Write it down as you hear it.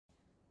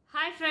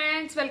Hi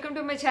friends, welcome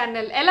to my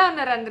channel. ఎలా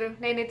ఉన్నారు అందరూ?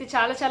 నేనైతే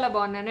చాలా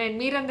బాగున్నాను. అండ్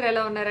మీరందరూ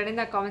ఎలా ఉన్నారని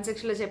నాకు కామెంట్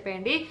సెక్షన్లో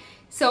చెప్పేయండి.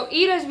 సో ఈ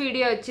రోజు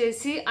వీడియో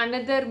వచ్చేసి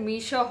అనదర్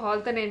మీషో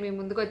హాల్తో నేను మీ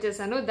ముందుకు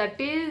వచ్చేసాను. దట్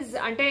ఈజ్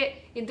అంటే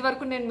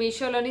ఇంతవరకు నేను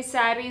మీషోలోని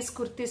శారీస్,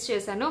 కుర్తీస్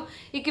చేశాను.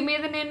 ఇక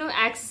మీద నేను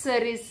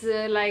యాక్సెసరీస్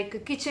లైక్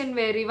కిచెన్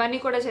వేర్ ఇవన్నీ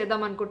కూడా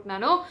చేద్దాం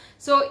అనుకుంటున్నాను.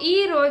 సో ఈ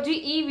రోజు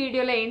ఈ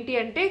వీడియోలో ఏంటి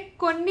అంటే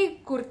కొన్ని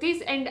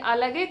కుర్తీస్ అండ్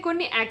అలాగే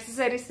కొన్ని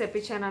యాక్సెసరీస్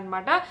తెప్పించాను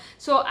అనమాట.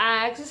 సో ఆ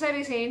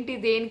యాక్సెసరీస్ ఏంటి,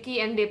 దేనికి,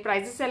 అండ్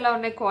ప్రైజెస్ ఎలా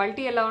ఉన్నాయి,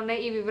 క్వాలిటీ ఎలా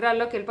ఉన్నాయి, ఈ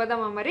వివరాల్లోకి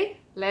వెళ్ళిపోదామా? మరి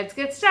లెట్స్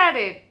గెట్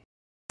స్టార్టెడ్.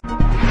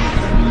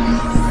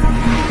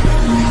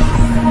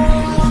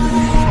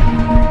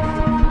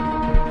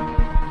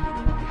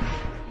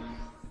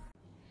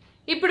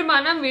 ఇప్పుడు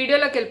మనం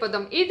వీడియోలోకి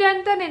వెళ్ళిపోదాం.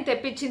 ఇదంతా నేను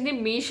తెప్పించింది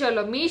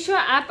మీషోలో. మీషో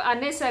యాప్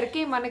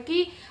అనేసరికి మనకి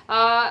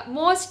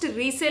మోస్ట్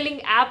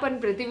రీసెల్లింగ్ యాప్ అని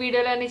ప్రతి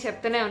వీడియోలోనే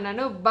చెప్తూనే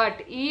ఉన్నాను. బట్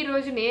ఈ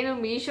రోజు నేను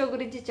మీషో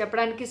గురించి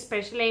చెప్పడానికి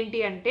స్పెషల్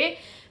ఏంటి అంటే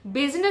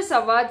బిజినెస్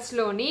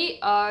అవార్డ్స్లోని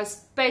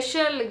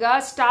స్పెషల్గా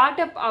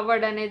స్టార్టప్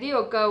అవార్డ్ అనేది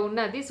ఒక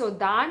ఉన్నది. సో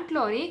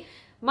దాంట్లోని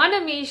మన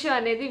మీషో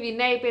అనేది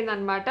విన్ అయిపోయింది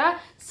అనమాట.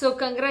 సో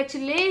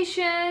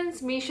కంగ్రాచులేషన్స్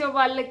మీషో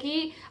వాళ్ళకి,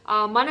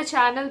 మన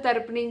ఛానల్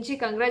తరపు నుంచి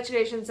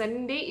కంగ్రాచులేషన్స్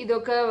అండి.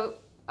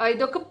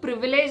 ఇదొక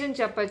ప్రివిలేజ్ అని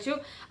చెప్పచ్చు.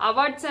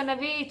 అవార్డ్స్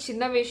అనేవి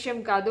చిన్న విషయం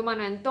కాదు.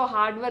 మనం ఎంతో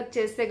హార్డ్ వర్క్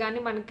చేస్తే గానీ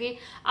మనకి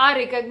ఆ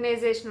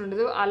రికగ్నైజేషన్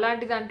ఉండదు.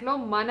 అలాంటి దాంట్లో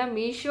మన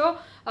Meesho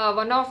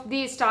one of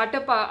the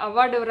startup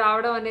award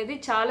రావడం అనేది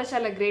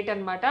చాలా గ్రేట్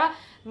అనమాట.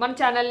 మన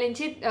ఛానల్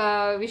నుంచి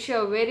విష్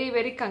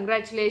వెరీ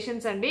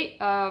కంగ్రాచులేషన్స్ అండి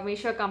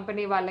మీషో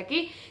కంపెనీ వాళ్ళకి.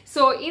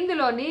 సో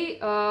ఇందులోని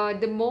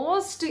ది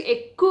మోస్ట్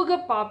ఎక్కువగా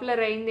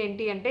పాపులర్ అయింది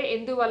ఏంటి అంటే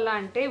ఎందువల్ల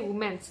అంటే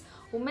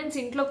ఉమెన్స్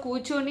ఇంట్లో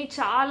కూర్చొని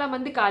చాలా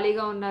మంది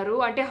ఖాళీగా ఉన్నారు.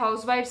 అంటే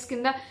హౌస్ వైఫ్స్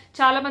కింద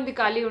చాలా మంది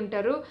ఖాళీ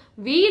ఉంటారు.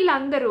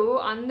 వీళ్ళందరూ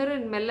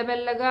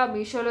మెల్లమెల్లగా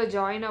మీషోలో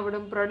జాయిన్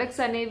అవ్వడం,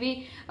 ప్రొడక్ట్స్ అనేవి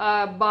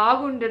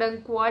బాగుండడం,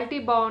 క్వాలిటీ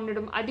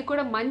బాగుండడం, అది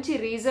కూడా మంచి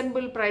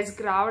రీజనబుల్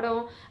ప్రైస్కి రావడం,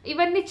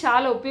 ఇవన్నీ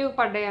చాలా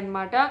ఉపయోగపడ్డాయి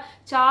అన్నమాట.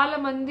 చాలా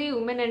మంది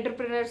ఉమెన్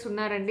ఎంటర్ప్రినర్స్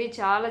ఉన్నారండి.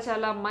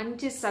 చాలా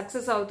మంచి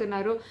సక్సెస్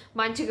అవుతున్నారు,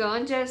 మంచిగా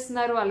ఎర్న్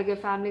చేస్తున్నారు, అలాగే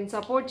ఫ్యామిలీని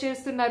సపోర్ట్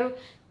చేస్తున్నారు.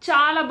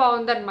 చాలా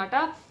బాగుందన్నమాట.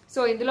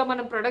 సో ఇందులో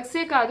మనం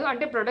ప్రొడక్ట్సే కాదు,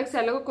 అంటే ప్రొడక్ట్స్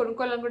ఎలాగో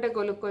కొనుక్కోవాలనుకుంటే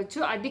కొనుక్కోవచ్చు,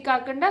 అది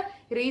కాకుండా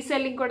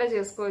రీసెల్లింగ్ కూడా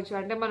చేసుకోవచ్చు.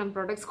 అంటే మనం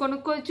ప్రొడక్ట్స్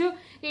కొనుక్కోవచ్చు,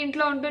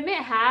 ఇంట్లో ఉంటూనే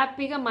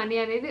హ్యాపీగా మనీ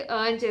అనేది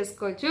ఎర్న్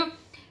చేసుకోవచ్చు.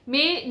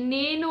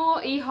 నేను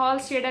ఈ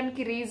హాల్స్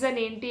చేయడానికి రీజన్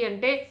ఏంటి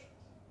అంటే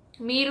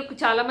మీరు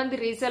చాలా మంది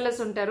రీసెల్లర్స్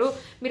ఉంటారు.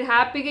 మీరు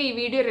హ్యాపీగా ఈ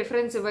వీడియో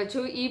రిఫరెన్స్ ఇవ్వచ్చు.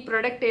 ఈ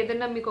ప్రోడక్ట్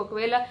ఏదైనా మీకు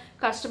ఒకవేళ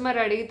కస్టమర్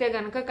అడిగితే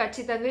కనుక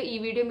ఖచ్చితంగా ఈ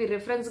వీడియో మీరు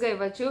రిఫరెన్స్గా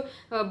ఇవ్వచ్చు.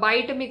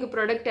 బయట మీకు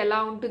ప్రోడక్ట్ ఎలా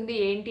ఉంటుంది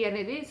ఏంటి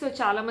అనేది. సో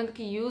చాలా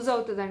మందికి యూజ్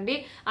అవుతుందండి.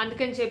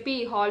 అందుకని చెప్పి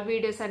ఈ హాల్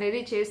వీడియోస్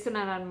అనేది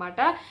చేస్తున్నాను అనమాట.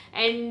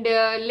 అండ్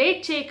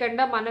లేట్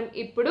చేయకుండా మనం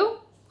ఇప్పుడు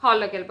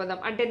హాల్లోకి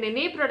వెళ్ళిపోదాం. అంటే నేను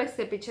ఏ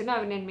ప్రొడక్ట్స్ తెప్పించానో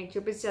అవి నేను మీకు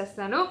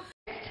చూపించేస్తాను.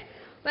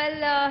 Well,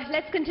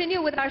 let's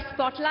continue with our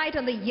spotlight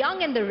on the young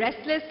and the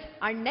restless.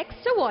 Our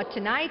next award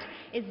tonight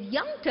is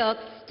Young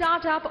Turks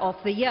Startup of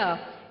the Year.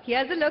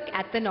 Here's a look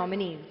at the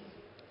nominees.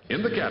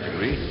 In the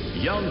category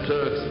Young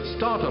Turks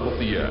Startup of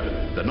the Year,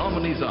 the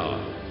nominees are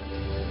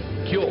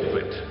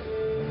CureFit,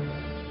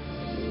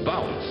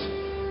 Bounce,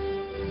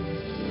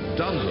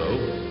 Dunzo,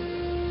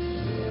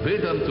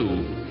 Vedantu,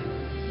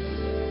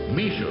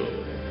 Meesho,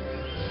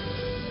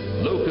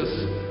 Locus,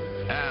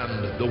 and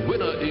the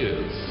winner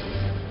is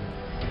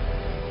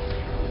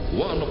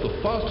one of the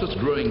fastest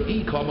growing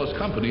e-commerce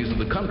companies in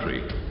the country.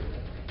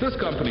 This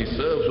company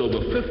serves over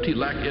 50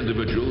 lakh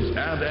individuals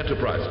and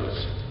enterprises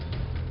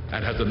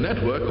and has a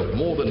network of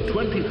more than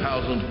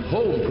 20,000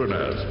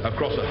 homepreneurs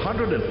across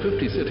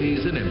 150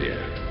 cities in India.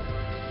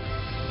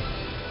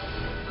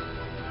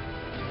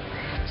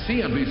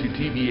 CNBC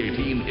TV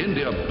 18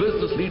 India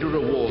Business Leader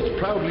Awards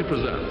proudly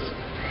presents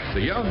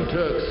the Young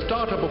Turks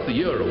Startup of the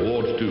Year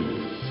Awards to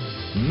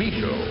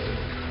Meesho.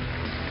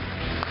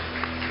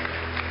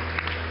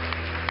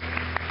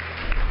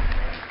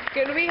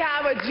 Can we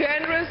have a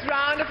generous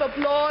round of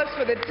applause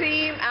for the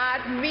team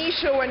at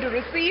Meesho? And to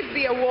receive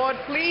the award,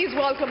 please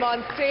welcome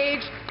on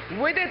stage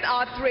Vidit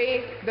Atre,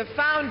 the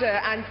founder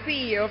and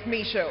CEO of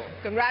Meesho.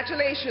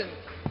 Congratulations.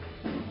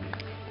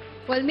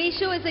 Well,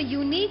 Meesho is a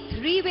unique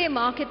three-way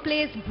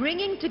marketplace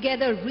bringing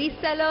together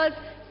resellers,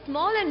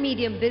 small and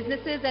medium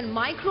businesses and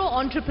micro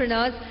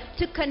entrepreneurs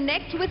to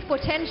connect with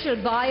potential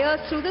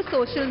buyers through the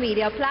social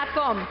media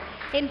platform.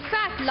 In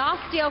fact,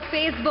 last year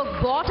Facebook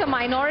bought a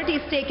minority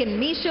stake in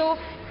Meesho,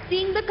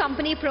 seeing the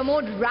company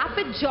promote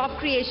rapid job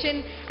creation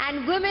and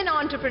women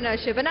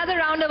entrepreneurship. Another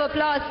round of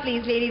applause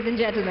please, ladies and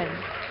gentlemen.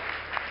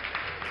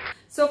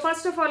 So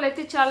first of all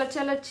అయితే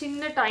చాలా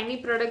చిన్న tiny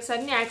products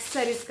అన్ని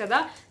accessories కదా.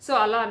 So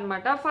అలా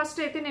అనమాట. First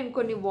అయితే నేను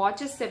కొన్ని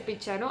వాచెస్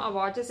తెప్పించాను. ఆ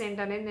వాచెస్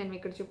ఏంటనేది నేను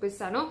ఇక్కడ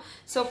చూపిస్తాను.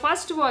 సో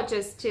ఫస్ట్ వాచ్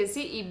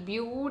వచ్చేసి ఈ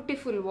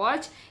బ్యూటిఫుల్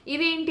వాచ్.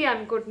 ఇదేంటి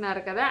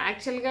అనుకుంటున్నారు కదా,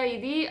 యాక్చువల్గా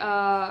ఇది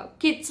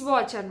కిడ్స్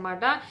వాచ్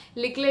అనమాట.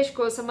 లిక్లేష్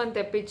కోసం అని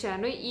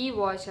తెప్పించాను ఈ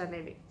వాచ్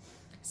అనేది.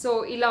 సో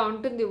ఇలా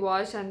ఉంటుంది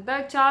వాచ్ అంతా.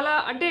 చాలా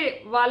అంటే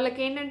వాళ్ళకి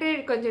ఏంటంటే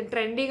కొంచెం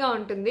ట్రెండీగా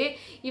ఉంటుంది.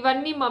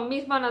 ఇవన్నీ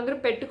మమ్మీస్ మనందరూ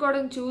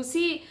పెట్టుకోవడం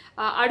చూసి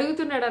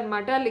అడుగుతున్నాడు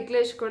అనమాట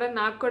లిక్లేష్ కూడా,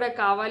 నాకు కూడా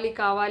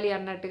కావాలి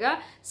అన్నట్టుగా.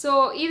 సో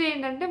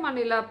ఇదేంటంటే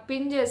మనం ఇలా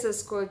పిన్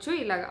చేసేసుకోవచ్చు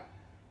ఇలాగా.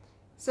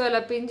 సో ఇలా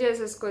పిన్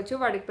చేసేసుకోవచ్చు,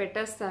 వాడికి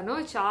పెట్టేస్తాను.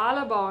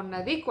 చాలా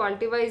బాగున్నది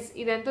క్వాలిటీ వైజ్.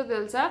 ఇదెంతో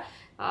తెలుసా,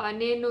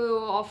 నేను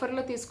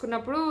ఆఫర్లో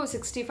తీసుకున్నప్పుడు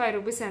 65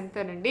 రూపీస్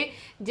ఎంతనండి.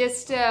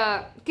 జస్ట్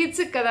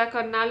కిడ్స్ కదా,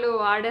 కొన్నాళ్ళు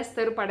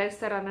ఆడేస్తారు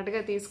పడేస్తారు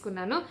అన్నట్టుగా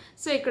తీసుకున్నాను.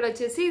 సో ఇక్కడ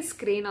వచ్చేసి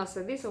స్క్రీన్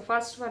వస్తుంది. సో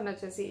ఫస్ట్ వన్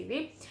వచ్చేసి ఇది.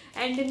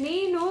 అండ్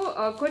నేను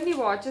కొన్ని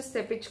వాచెస్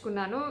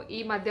తెప్పించుకున్నాను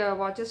ఈ మధ్య,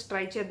 వాచెస్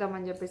ట్రై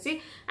చేద్దామని చెప్పేసి.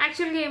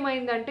 యాక్చువల్గా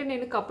ఏమైందంటే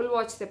నేను couple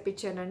watch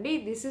తెప్పించానండి.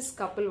 This is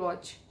couple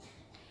watch.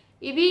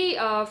 ఇది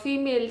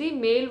ఫీమేల్ది.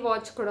 మేల్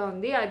వాచ్ కూడా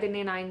ఉంది, అది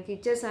నేను ఆయనకి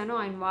ఇచ్చేసాను,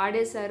 ఆయన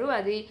వాడేశారు.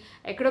 అది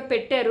ఎక్కడో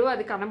పెట్టారు,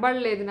 అది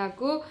కనబడలేదు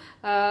నాకు.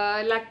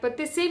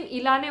 లేకపోతే సేమ్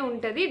ఇలానే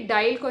ఉంటుంది,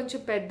 డైల్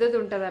కొంచెం పెద్దది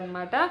ఉంటుంది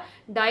అనమాట.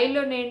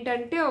 డైల్లో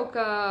ఏంటంటే ఒక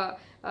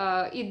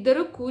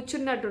ఇద్దరు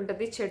కూర్చున్నట్టు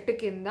ఉంటుంది చెట్టు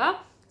కింద.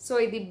 సో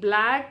ఇది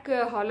బ్లాక్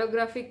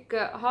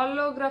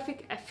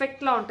హాలోగ్రాఫిక్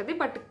ఎఫెక్ట్లా ఉంటుంది,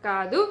 బట్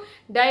కాదు.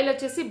 డైల్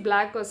వచ్చేసి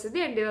బ్లాక్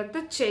వస్తుంది అండ్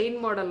ఇదంతా చైన్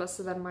మోడల్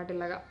వస్తుంది అనమాట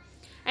ఇలాగా.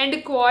 అండ్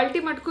క్వాలిటీ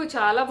మటుకు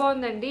చాలా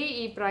బాగుందండి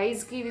ఈ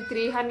ప్రైస్కి. ఇది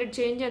 300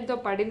 చేంజ్ ఎంతో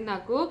పడింది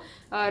నాకు,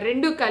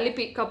 రెండు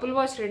కలిపి, కపుల్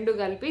వాచ్ రెండు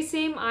కలిపి.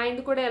 సేమ్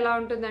ఆయనది కూడా ఎలా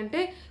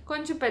ఉంటుందంటే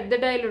కొంచెం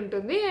పెద్ద డైల్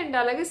ఉంటుంది అండ్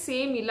అలాగే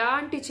సేమ్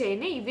ఇలాంటి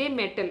చైన్,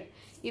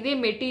 ఇదే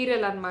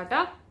మెటీరియల్ అనమాట.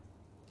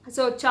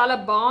 సో చాలా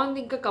బాగుంది.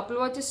 ఇంకా కపుల్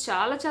వాచెస్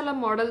చాలా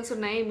మోడల్స్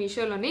ఉన్నాయి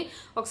మీషోలోని,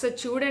 ఒకసారి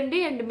చూడండి.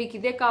 అండ్ మీకు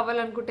ఇదే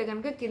కావాలనుకుంటే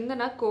కనుక కింద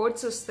నాకు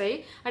కోడ్స్ వస్తాయి,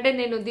 అంటే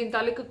నేను దీని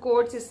తాలూకు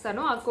కోడ్స్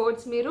ఇస్తాను. ఆ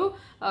కోడ్స్ మీరు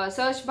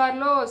సర్చ్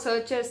బార్లో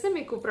సర్చ్ చేస్తే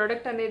మీకు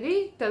ప్రోడక్ట్ అనేది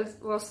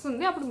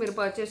వస్తుంది, అప్పుడు మీరు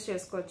పర్చేస్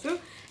చేసుకోవచ్చు.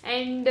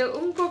 అండ్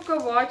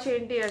ఇంకొక వాచ్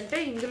ఏంటి అంటే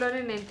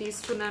ఇందులోనే నేను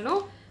తీసుకున్నాను.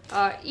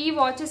 ఈ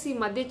వాచెస్ ఈ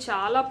మధ్య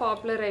చాలా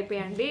పాపులర్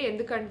అయిపోయాయండి,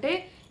 ఎందుకంటే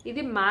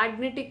ఇది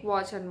మ్యాగ్నెటిక్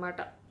వాచ్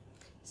అనమాట.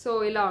 సో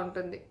ఇలా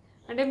ఉంటుంది,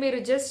 అంటే మీరు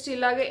జస్ట్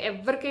ఇలాగే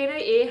ఎవరికైనా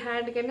ఏ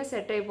హ్యాండ్కైనా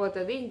సెట్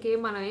అయిపోతుంది, ఇంకేం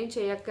మనం ఏం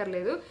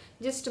చేయక్కర్లేదు.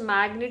 జస్ట్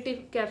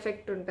మ్యాగ్నెటిక్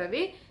ఎఫెక్ట్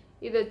ఉంటుంది.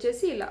 ఇది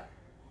వచ్చేసి ఇలా,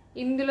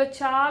 ఇందులో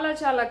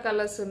చాలా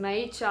కలర్స్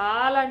ఉన్నాయి,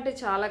 చాలా అంటే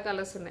చాలా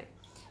కలర్స్ ఉన్నాయి.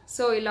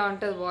 సో ఇలా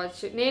ఉంటుంది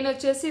వాచ్. నేను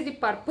వచ్చేసి ఇది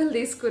పర్పుల్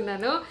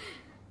తీసుకున్నాను,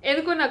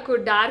 ఎందుకో నాకు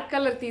డార్క్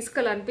కలర్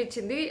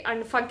తీసుకోవాలనిపించింది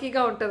అండ్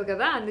ఫంకీగా ఉంటుంది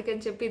కదా,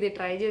 అందుకని చెప్పి ఇది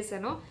ట్రై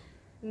చేశాను.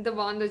 ఎంత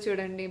బాగుందో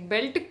చూడండి.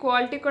 బెల్ట్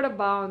క్వాలిటీ కూడా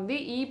బాగుంది,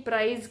 ఈ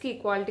ప్రైస్కి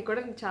క్వాలిటీ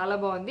కూడా చాలా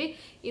బాగుంది.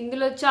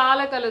 ఇందులో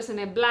చాలా కలర్స్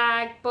ఉన్నాయి,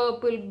 black,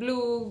 purple,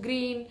 blue,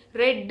 green,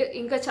 red,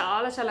 ఇంకా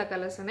చాలా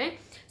కలర్స్ ఉన్నాయి.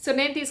 సో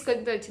నేను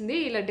తీసుకొని వచ్చింది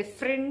ఇలా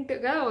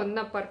డిఫరెంట్గా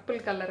ఉన్న పర్పుల్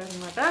కలర్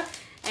అనమాట.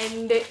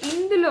 అండ్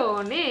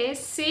ఇందులోనే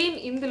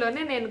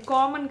నేను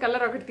కామన్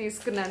కలర్ ఒకటి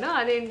తీసుకున్నాను,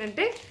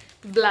 అదేంటంటే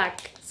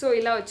బ్లాక్. సో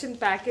ఇలా వచ్చింది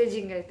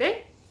ప్యాకేజింగ్ అయితే.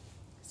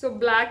 సో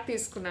బ్లాక్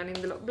తీసుకున్నాను.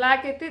 ఇందులో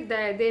బ్లాక్ అయితే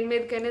దేని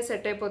మీదకైనా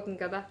సెట్ అయిపోతుంది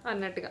కదా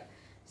అన్నట్టుగా.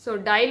 సో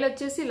డైల్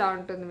వచ్చేసి ఇలా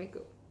ఉంటుంది,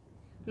 మీకు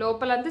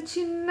లోపలంతా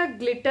చిన్న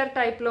గ్లిటర్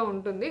టైప్లో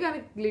ఉంటుంది, కానీ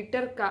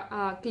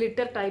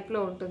గ్లిటర్ టైప్లో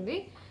ఉంటుంది.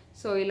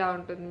 సో ఇలా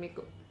ఉంటుంది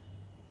మీకు.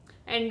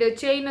 అండ్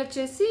చైన్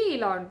వచ్చేసి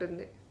ఇలా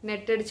ఉంటుంది,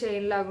 నెట్టెడ్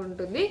చైన్ లాగా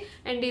ఉంటుంది.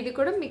 అండ్ ఇది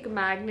కూడా మీకు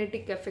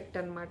మ్యాగ్నెటిక్ ఎఫెక్ట్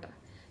అనమాట.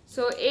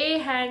 సో ఏ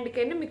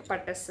హ్యాండ్కైనా మీకు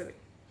పట్టేస్తుంది,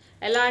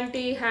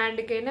 ఎలాంటి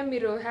హ్యాండ్కైనా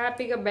మీరు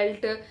హ్యాపీగా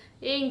బెల్ట్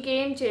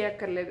ఇంకేం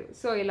చేయక్కర్లేదు.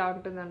 సో ఇలా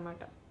ఉంటుంది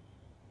అనమాట.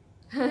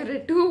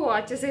 2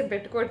 వాచెస్ ఏం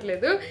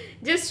పెట్టుకోవట్లేదు,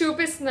 జస్ట్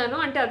చూపిస్తున్నాను.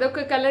 అంటే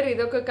అదొక కలర్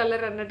ఇదొక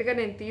కలర్ అన్నట్టుగా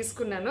నేను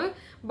తీసుకున్నాను.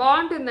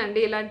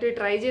 బాగుంటుందండి ఇలాంటివి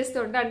ట్రై చేస్తూ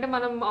ఉంటా, అంటే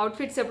మనం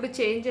అవుట్ఫిట్స్ ఎప్పుడు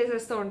చేంజ్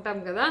చేసేస్తూ ఉంటాం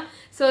కదా.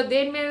 సో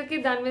దాని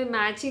మీద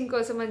మ్యాచింగ్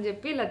కోసం అని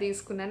చెప్పి ఇలా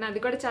తీసుకున్నాను.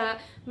 అది కూడా చాలా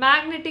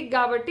మ్యాగ్నెటిక్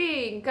కాబట్టి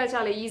ఇంకా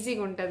చాలా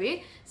ఈజీగా ఉంటుంది.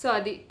 సో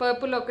అది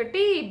పర్పుల్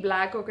ఒకటి,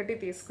 బ్లాక్ ఒకటి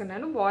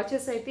తీసుకున్నాను.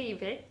 వాచెస్ అయితే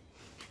ఇవే.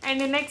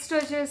 అండ్ నెక్స్ట్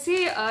వచ్చేసి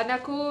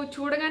నాకు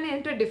చూడగానే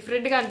ఎంతో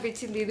డిఫరెంట్గా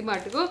అనిపించింది ఇది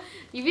మటుకు.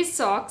 ఇవి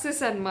సాక్సెస్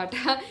అనమాట.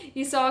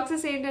 ఈ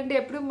సాక్సెస్ ఏంటంటే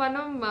ఎప్పుడు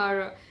మనం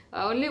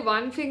ఓన్లీ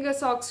 1 ఫింగర్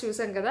సాక్స్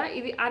చూసాం కదా,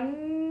 ఇది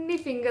అన్ని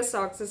ఫింగర్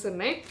సాక్సెస్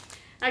ఉన్నాయి.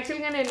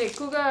 యాక్చువల్గా నేను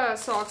ఎక్కువగా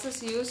సాక్సెస్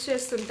యూజ్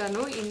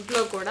చేస్తుంటాను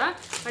ఇంట్లో కూడా,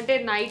 అంటే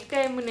నైట్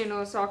టైం నేను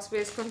సాక్స్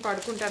వేసుకొని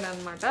పడుకుంటాను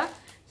అనమాట.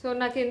 సో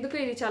నాకు ఎందుకు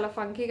ఇది చాలా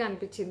ఫంకీగా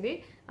అనిపించింది,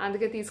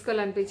 అందుకే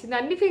తీసుకోవాలనిపించింది.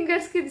 అన్ని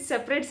ఫింగర్స్కి ఇది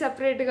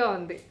సెపరేట్గా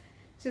ఉంది,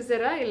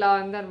 చూసారా ఇలా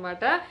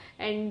ఉందన్నమాట.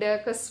 అండ్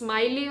ఒక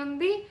స్మైలీ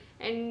ఉంది,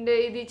 అండ్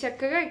ఇది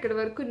చక్కగా ఇక్కడ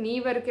వరకు నీ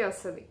వరకే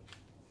వస్తుంది,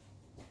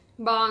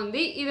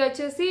 బాగుంది. ఇది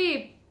వచ్చేసి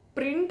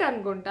ప్రింట్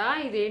అనుకుంటా,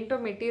 ఇదేంటో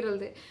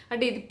మెటీరియల్,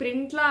 అంటే ఇది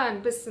ప్రింట్లా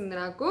అనిపిస్తుంది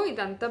నాకు,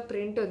 ఇదంతా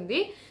ప్రింట్ ఉంది.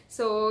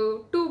 సో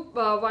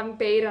 1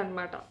 పెయిర్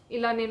అనమాట.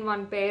 ఇలా నేను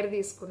 1 పెయిర్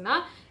తీసుకున్నా.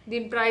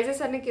 దీని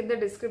ప్రైజెస్ అన్ని కింద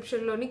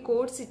డిస్క్రిప్షన్లోని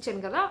కోడ్స్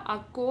ఇచ్చాను కదా, ఆ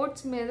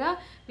కోడ్స్ మీద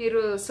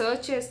మీరు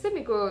సర్చ్ చేస్తే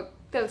మీకు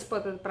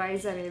తెలిసిపోతుంది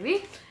ప్రైస్ అనేది.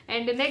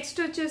 అండ్ నెక్స్ట్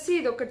వచ్చేసి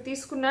ఇది ఒకటి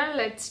తీసుకున్నాను,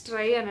 లెట్స్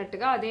ట్రై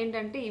అన్నట్టుగా.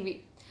 అదేంటంటే ఇవి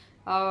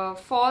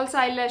ఫాల్స్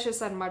ఐ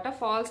ల్యాషెస్ అనమాట.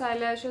 ఫాల్స్ ఐ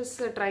ల్యాషెస్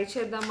ట్రై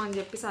చేద్దాం అని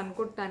చెప్పేసి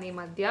అనుకుంటున్నాను ఈ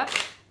మధ్య.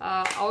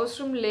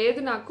 అవసరం లేదు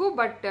నాకు,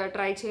 బట్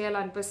ట్రై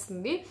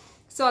చేయాలనిపిస్తుంది.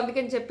 సో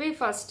అందుకని చెప్పి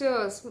ఫస్ట్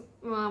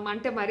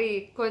అంటే మరి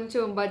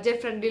కొంచెం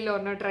బడ్జెట్ ఫ్రెండ్లీలో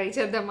ఉన్న ట్రై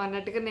చేద్దాం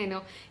అన్నట్టుగా నేను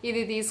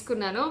ఇది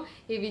తీసుకున్నాను.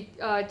 ఇవి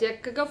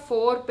చక్కగా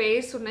 4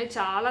 పేర్స్ ఉన్నాయి,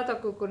 చాలా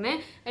తక్కువకు ఉన్నాయి.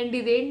 అండ్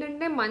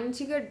ఇదేంటంటే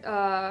మంచిగా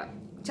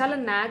చాలా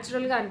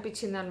న్యాచురల్గా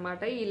అనిపించింది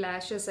అనమాట ఈ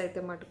ల్యాషెస్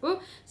అయితే మటుకు.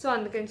 సో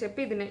అందుకని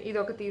చెప్పి ఇది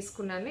ఒక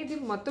తీసుకున్నాను. ఇది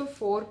మొత్తం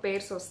 4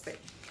 పేర్స్ వస్తాయి.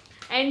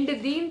 అండ్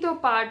దీంతో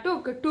పాటు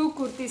ఒక 2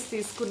 కుర్తీస్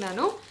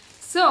తీసుకున్నాను.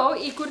 సో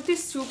ఈ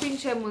కుర్తీస్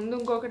చూపించే ముందు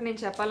ఇంకొకటి నేను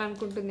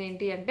చెప్పాలనుకుంటుంది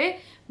ఏంటి అంటే,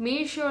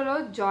 మీషోలో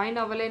జాయిన్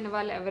అవ్వలేని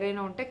వాళ్ళు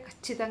ఎవరైనా ఉంటే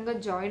ఖచ్చితంగా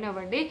జాయిన్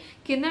అవ్వండి.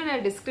 కింద నా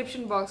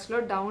డిస్క్రిప్షన్ బాక్స్లో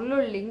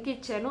డౌన్లోడ్ లింక్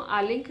ఇచ్చాను. ఆ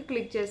లింక్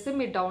క్లిక్ చేస్తే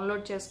మీరు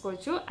డౌన్లోడ్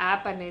చేసుకోవచ్చు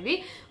యాప్ అనేది.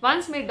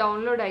 వన్స్ మీరు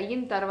డౌన్లోడ్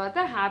అయిన తర్వాత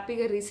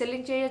హ్యాపీగా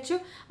రీసెల్లింగ్ చేయొచ్చు,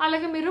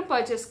 అలాగే మీరు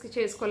పర్చేస్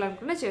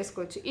చేసుకోవాలనుకున్నా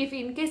చేసుకోవచ్చు. ఇఫ్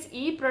ఇన్ కేస్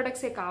ఈ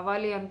ప్రొడక్ట్సే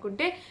కావాలి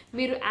అనుకుంటే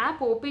మీరు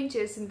యాప్ ఓపెన్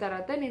చేసిన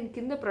తర్వాత నేను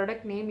కింద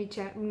ప్రొడక్ట్ నేమ్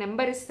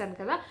నెంబర్ ఇస్తాను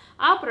కదా,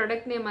 ఆ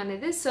ప్రొడక్ట్ నేమ్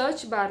అనేది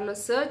సర్చ్ బార్లో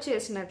సర్చ్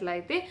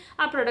చేసినట్లయితే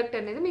ఆ ప్రొడక్ట్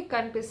అనేది మీకు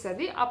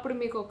కనిపిస్తుంది. అప్పుడు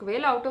మీకు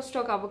ఒకవేళ అవుట్ ఆఫ్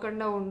స్టాక్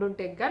అవ్వకుండా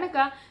ఉండుంటే కనుక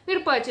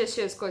మీరు పర్చేస్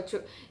చేసుకోవచ్చు.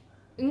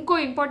 ఇంకో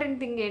ఇంపార్టెంట్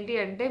థింగ్ ఏంటి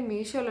అంటే,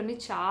 మీషోలోని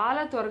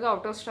చాలా త్వరగా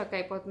అవుట్ ఆఫ్ స్టాక్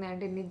అయిపోతున్నాయి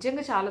అండి,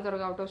 నిజంగా చాలా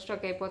త్వరగా అవుట్ ఆఫ్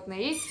స్టాక్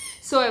అయిపోతున్నాయి.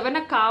 సో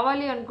ఏమైనా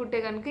కావాలి అనుకుంటే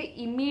కనుక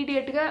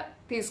ఇమ్మీడియట్గా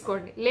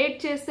తీసుకోండి, లేట్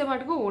చేస్తే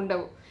మటుకు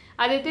ఉండవు.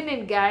 అదైతే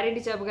నేను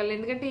గ్యారెంటీ చెప్పగలను,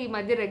 ఎందుకంటే ఈ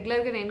మధ్య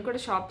రెగ్యులర్గా నేను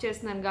కూడా షాప్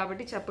చేస్తున్నాను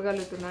కాబట్టి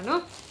చెప్పగలుగుతున్నాను.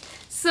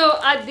 సో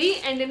అది.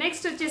 అండ్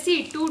నెక్స్ట్ వచ్చేసి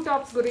ఈ 2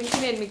 టాప్స్ గురించి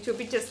నేను మీకు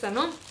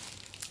చూపించేస్తాను.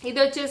 ఇది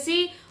వచ్చేసి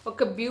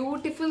ఒక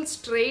బ్యూటిఫుల్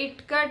స్ట్రైట్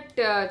కట్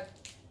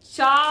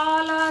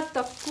చాలా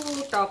తక్కువ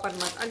టాప్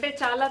అనమాట, అంటే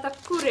చాలా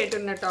తక్కువ రేట్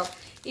ఉన్న టాప్.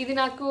 ఇది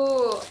నాకు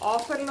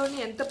ఆఫర్లోని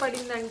ఎంత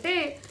పడిందంటే,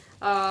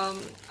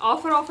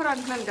 ఆఫర్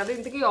అంటున్నాను కదా,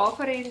 ఇంతకీ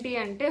ఆఫర్ ఏంటి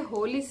అంటే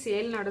హోలీ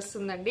సేల్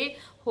నడుస్తుందండి.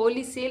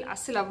 హోలీ సేల్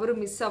అసలు ఎవరు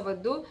మిస్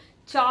అవ్వద్దు,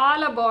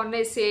 చాలా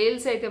బాగున్నాయి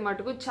సేల్స్ అయితే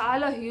మటుకు.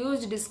 చాలా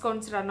హ్యూజ్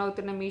డిస్కౌంట్స్ రన్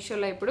అవుతున్నాయి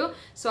మీషోలో ఇప్పుడు.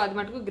 సో అది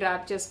మటుకు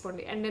గ్రాప్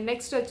చేసుకోండి. అండ్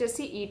నెక్స్ట్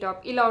వచ్చేసి ఈ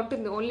టాప్ ఇలా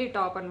ఉంటుంది, ఓన్లీ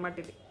టాప్ అనమాట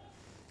ఇది.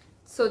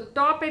 సో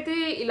టాప్ అయితే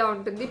ఇలా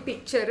ఉంటుంది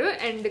పిక్చర్.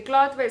 అండ్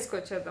క్లాత్ వైస్కి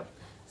వచ్చేద్దాం.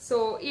 సో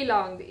ఇలా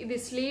ఉంది, ఇది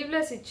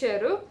స్లీవ్లెస్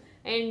ఇచ్చారు.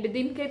 అండ్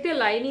దీనికైతే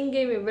లైనింగ్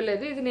ఏమి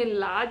ఇవ్వలేదు. ఇది నేను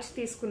లార్జ్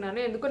తీసుకున్నాను,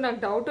 ఎందుకో నాకు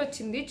డౌట్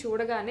వచ్చింది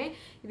చూడగానే,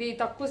 ఇది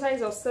తక్కువ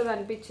సైజ్ వస్తుంది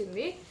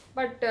అనిపించింది.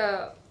 బట్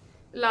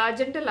లార్జ్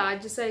అంటే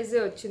లార్జ్ సైజే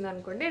వచ్చింది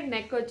అనుకోండి.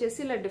 నెక్ వచ్చేసి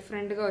ఇలా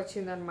డిఫరెంట్గా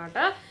వచ్చింది అనమాట.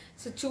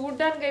 సో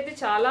చూడ్డానికి అయితే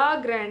చాలా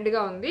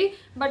గ్రాండ్గా ఉంది.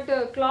 బట్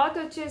క్లాత్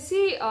వచ్చేసి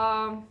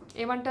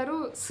ఏమంటారు,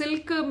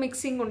 సిల్క్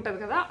మిక్సింగ్ ఉంటుంది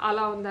కదా,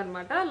 అలా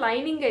ఉందన్నమాట.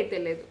 లైనింగ్ అయితే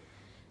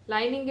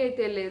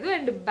లేదు.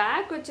 అండ్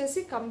బ్యాక్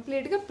వచ్చేసి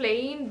కంప్లీట్గా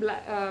ప్లెయిన్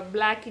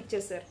బ్లాక్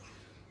ఇచ్చేసారు,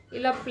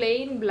 ఇలా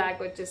ప్లెయిన్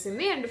బ్లాక్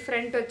వచ్చేసింది. అండ్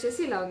ఫ్రంట్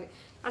వచ్చేసి ఇలా ఉంది.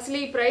 అసలు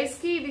ఈ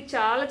ప్రైస్కి ఇది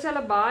చాలా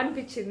చాలా బాగా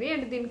అనిపించింది.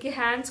 అండ్ దీనికి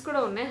హ్యాండ్స్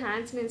కూడా ఉన్నాయి,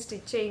 హ్యాండ్స్ నేను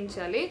స్టిచ్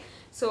చేయించాలి.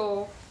 సో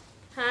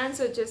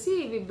హ్యాండ్స్ వచ్చేసి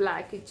ఇవి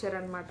బ్లాక్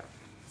ఇచ్చారనమాట.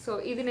 సో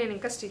ఇది నేను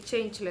ఇంకా స్టిచ్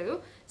చేయించలేదు,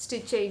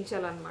 స్టిచ్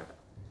చేయించాలన్నమాట.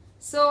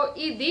 సో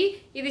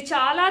ఇది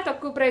చాలా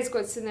తక్కువ ప్రైస్కి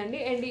వచ్చిందండి.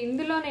 అండ్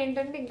ఇందులో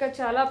ఏంటంటే ఇంకా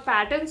చాలా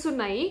ప్యాటర్న్స్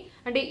ఉన్నాయి,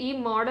 అంటే ఈ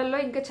మోడల్లో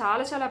ఇంకా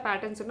చాలా చాలా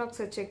ప్యాటర్న్స్ ఉన్నాయి.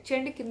 ఒకసారి చెక్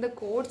చేయండి, కింద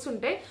కోడ్స్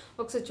ఉంటాయి,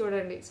 ఒకసారి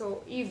చూడండి. సో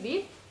ఇది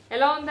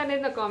ఎలా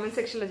ఉందనేది నా కామెంట్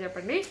సెక్షన్లో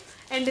చెప్పండి.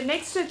 అండ్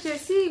నెక్స్ట్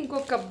వచ్చేసి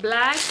ఇంకొక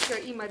బ్లాక్,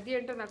 ఈ మధ్య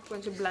అంటే నాకు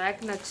కొంచెం బ్లాక్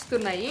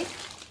నచ్చుతున్నాయి.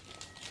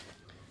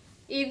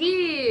 ఇది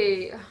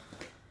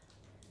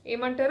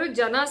ఏమంటారు,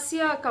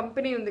 జనాసియా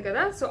కంపెనీ ఉంది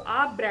కదా, సో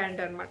ఆ బ్రాండ్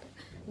అనమాట.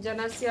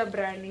 జనాసియా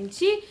బ్రాండ్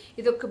నుంచి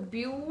ఇది ఒక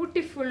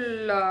beautiful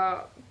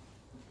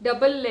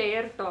double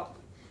layer top.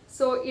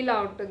 So ఇలా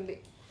ఉంటుంది.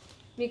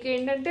 మీకు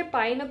ఏంటంటే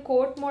పైన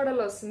కోట్ మోడల్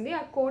వస్తుంది,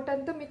 ఆ కోట్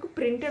అంతా మీకు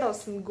ప్రింటెడ్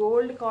వస్తుంది,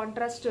 గోల్డ్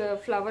కాంట్రాస్ట్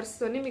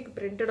ఫ్లవర్స్తోని మీకు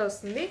ప్రింటెడ్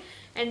వస్తుంది.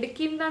 అండ్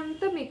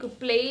కిందంతా మీకు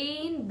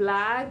ప్లెయిన్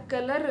బ్లాక్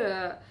కలర్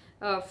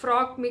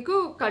ఫ్రాక్ మీకు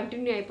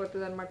కంటిన్యూ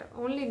అయిపోతుంది అనమాట.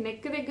 ఓన్లీ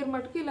నెక్ దగ్గర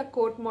మటుకు ఇలా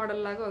కోట్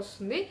మోడల్ లాగా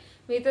వస్తుంది,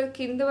 మిగతా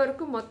కింద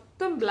వరకు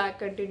మొత్తం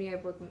బ్లాక్ కంటిన్యూ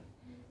అయిపోతుంది.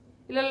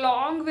 ఇలా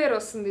లాంగ్ వేర్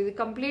వస్తుంది, ఇది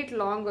కంప్లీట్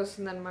లాంగ్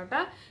వస్తుంది అనమాట.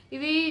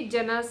 ఇది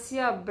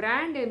జనాసియా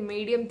బ్రాండ్,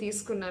 మీడియం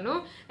తీసుకున్నాను.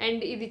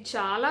 అండ్ ఇది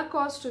చాలా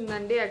కాస్ట్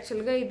ఉందండి,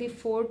 యాక్చువల్గా ఇది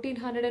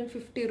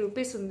 1450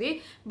 రూపీస్ ఉంది.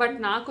 బట్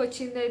నాకు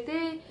వచ్చింది అయితే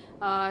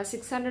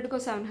 600కో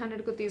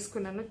 700కో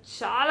తీసుకున్నాను.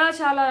 చాలా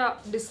చాలా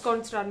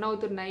డిస్కౌంట్స్ రన్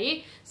అవుతున్నాయి.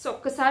 సో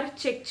ఒక్కసారి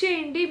చెక్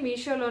చేయండి,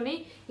 మీషోలోని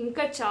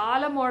ఇంకా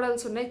చాలా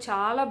మోడల్స్ ఉన్నాయి,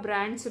 చాలా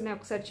బ్రాండ్స్ ఉన్నాయి,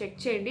 ఒకసారి చెక్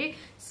చేయండి.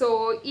 సో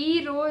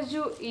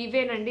ఈరోజు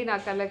ఇవేనండి నా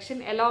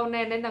కలెక్షన్. ఎలా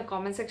ఉన్నాయనేది నా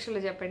కామెంట్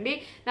సెక్షన్లో చెప్పండి.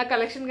 నా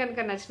కలెక్షన్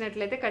కనుక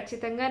నచ్చినట్లయితే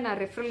ఖచ్చితంగా నా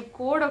రిఫరల్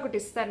కోడ్ ఒకటి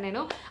ఇస్తాను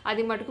నేను,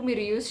 అది మటుకు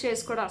మీరు యూజ్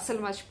చేసుకోవడం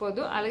అస్సలు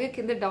మర్చిపోదు. అలాగే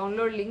కింద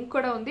డౌన్లోడ్ లింక్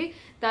కూడా ఉంది,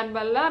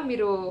 దానివల్ల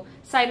మీరు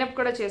సైన్అప్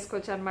కూడా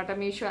చేసుకోవచ్చు అనమాట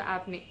మీషో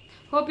యాప్ని.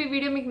 హోప్ ఈ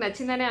వీడియో మీకు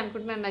నచ్చిందని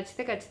అనుకుంటున్నాను.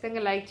 నచ్చితే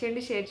ఖచ్చితంగా లైక్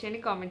చేయండి, షేర్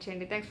చేయండి, కామెంట్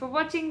చేయండి. Thanks for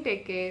watching,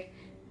 take care,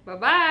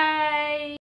 bye.